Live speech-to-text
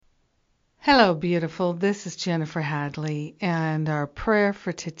Hello, beautiful. This is Jennifer Hadley, and our prayer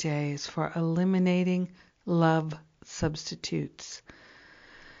for today is for eliminating love substitutes.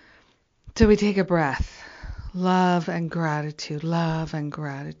 So we take a breath. Love and gratitude, love and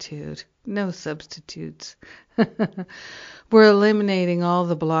gratitude. No substitutes. We're eliminating all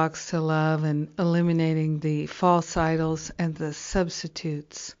the blocks to love and eliminating the false idols and the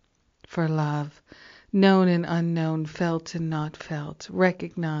substitutes for love, known and unknown, felt and not felt,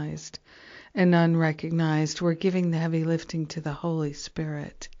 recognized and unrecognized. We're giving the heavy lifting to the Holy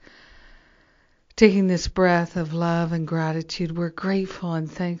Spirit. Taking this breath of love and gratitude, we're grateful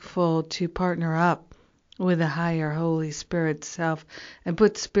and thankful to partner up with the higher Holy Spirit self and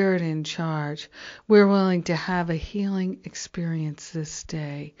put Spirit in charge. We're willing to have a healing experience this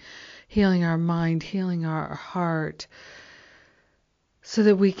day, healing our mind, healing our heart, so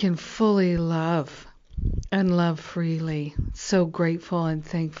that we can fully love and love freely. So grateful and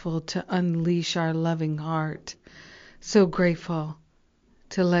thankful to unleash our loving heart. So grateful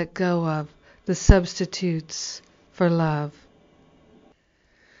to let go of the substitutes for love.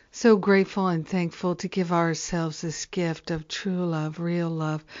 So grateful and thankful to give ourselves this gift of true love, real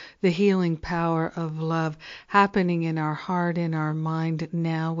love, the healing power of love happening in our heart, in our mind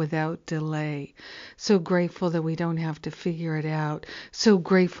now without delay. So grateful that we don't have to figure it out. So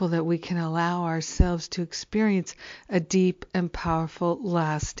grateful that we can allow ourselves to experience a deep and powerful,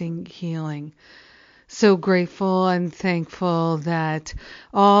 lasting healing. So grateful and thankful that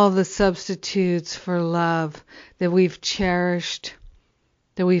all the substitutes for love that we've cherished,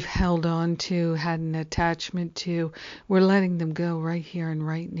 that we've held on to, had an attachment to, we're letting them go right here and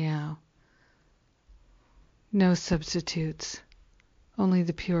right now. No substitutes, only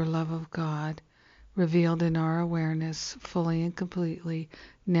the pure love of God revealed in our awareness fully and completely,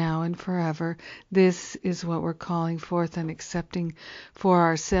 now and forever. This is what we're calling forth and accepting for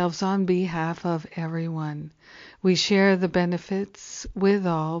ourselves on behalf of everyone. We share the benefits with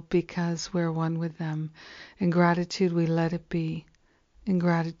all because we're one with them. In gratitude, we let it be. In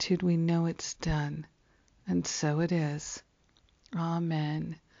gratitude, we know it's done. And so it is.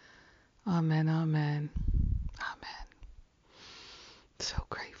 Amen. Amen. Amen. Amen. So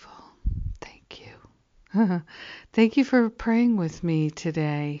grateful. Thank you. Thank you for praying with me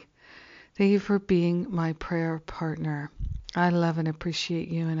today. Thank you for being my prayer partner. I love and appreciate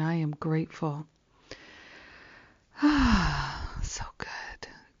you, and I am grateful. So good.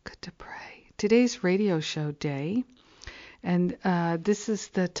 Good to pray. Today's radio show day. And this is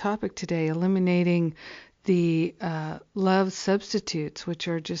the topic today, eliminating the love substitutes, which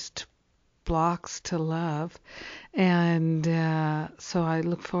are just blocks to love. And so I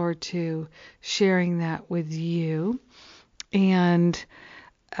look forward to sharing that with you. And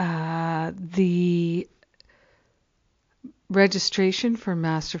the registration for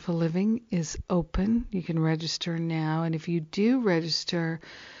Masterful Living is open. You can register now. And if you do register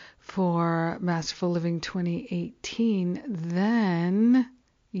for Masterful Living 2018, then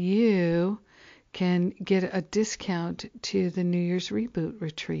you can get a discount to the New Year's Reboot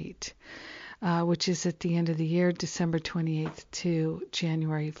Retreat, which is at the end of the year, December 28th to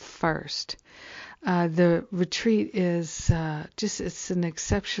January 1st. The retreat is it's an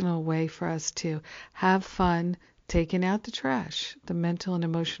exceptional way for us to have fun, taking out the trash, the mental and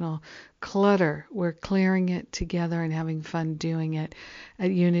emotional clutter. We're clearing it together and having fun doing it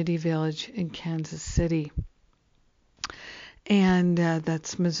at Unity Village in Kansas City. And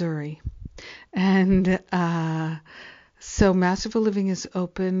that's Missouri. And so Masterful Living is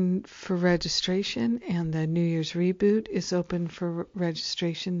open for registration, and the New Year's Reboot is open for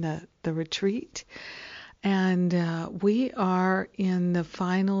registration, the retreat. And we are in the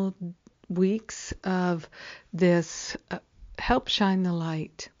final weeks of this Help Shine the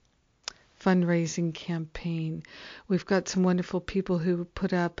Light fundraising campaign. We've got some wonderful people who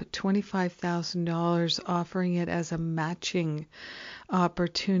put up $25,000 offering it as a matching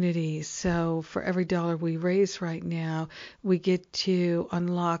opportunity. So for every dollar we raise right now, we get to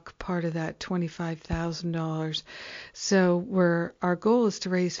unlock part of that $25,000. So our goal is to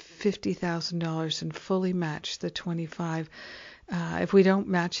raise $50,000 and fully match the 25. If we don't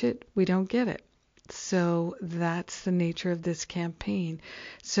match it, we don't get it. So that's the nature of this campaign.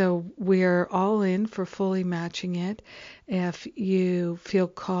 So we're all in for fully matching it. If you feel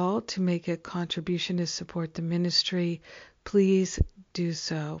called to make a contribution to support the ministry, please do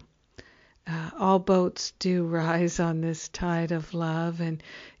so. All boats do rise on this tide of love, and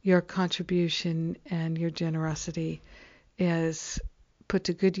your contribution and your generosity is put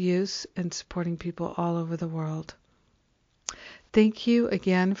to good use in supporting people all over the world. Thank you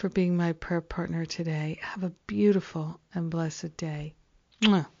again for being my prayer partner today. Have a beautiful and blessed day.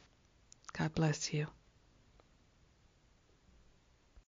 God God bless you.